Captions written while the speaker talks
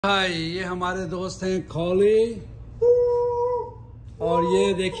हाय, ये हमारे दोस्त हैं कॉली। और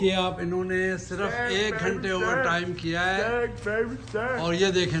ये देखिए आप, इन्होंने सिर्फ 1 घंटे ओवर टाइम किया है। और ये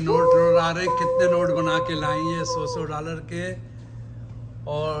देखें नोट आ रहे हैं, कितने नोट बना के लाई है $100 के।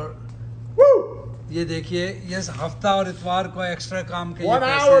 और ये देखिए, ये हफ्ता और इतवार को एक्स्ट्रा काम के 1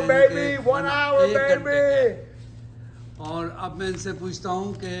 hour baby। और अब मैं इनसे पूछता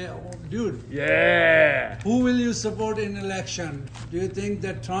हूँ कि dude, Yeah. who will you support in election? Do you think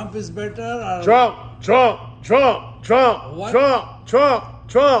that Trump is better or What?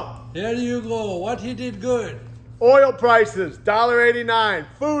 Trump. Here you go. What he did good. Oil prices, $1.89.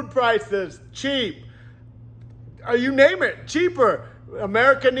 Food prices, cheap. You name it, cheaper.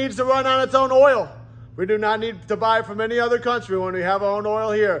 America needs to run on its own oil. We do not need to buy it from any other country when we have our own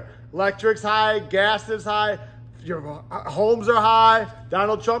oil here. Electric's high, gas is high. Your homes are high.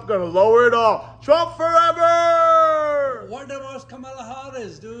 Donald Trump gonna lower it all. Trump forever! What about Kamala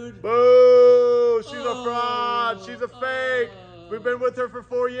Harris, dude? Boo! She's a fraud. She's a fake. We've been with her for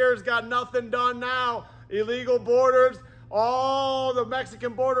 4 years. Got nothing done now. Illegal borders. All the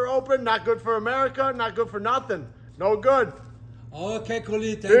Mexican border open. Not good for America. Not good for nothing. No good. Okay,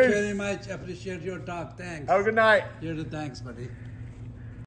 Kuli. Thank you very much. Appreciate your talk. Thanks. Have a good night. You too. Thanks, buddy.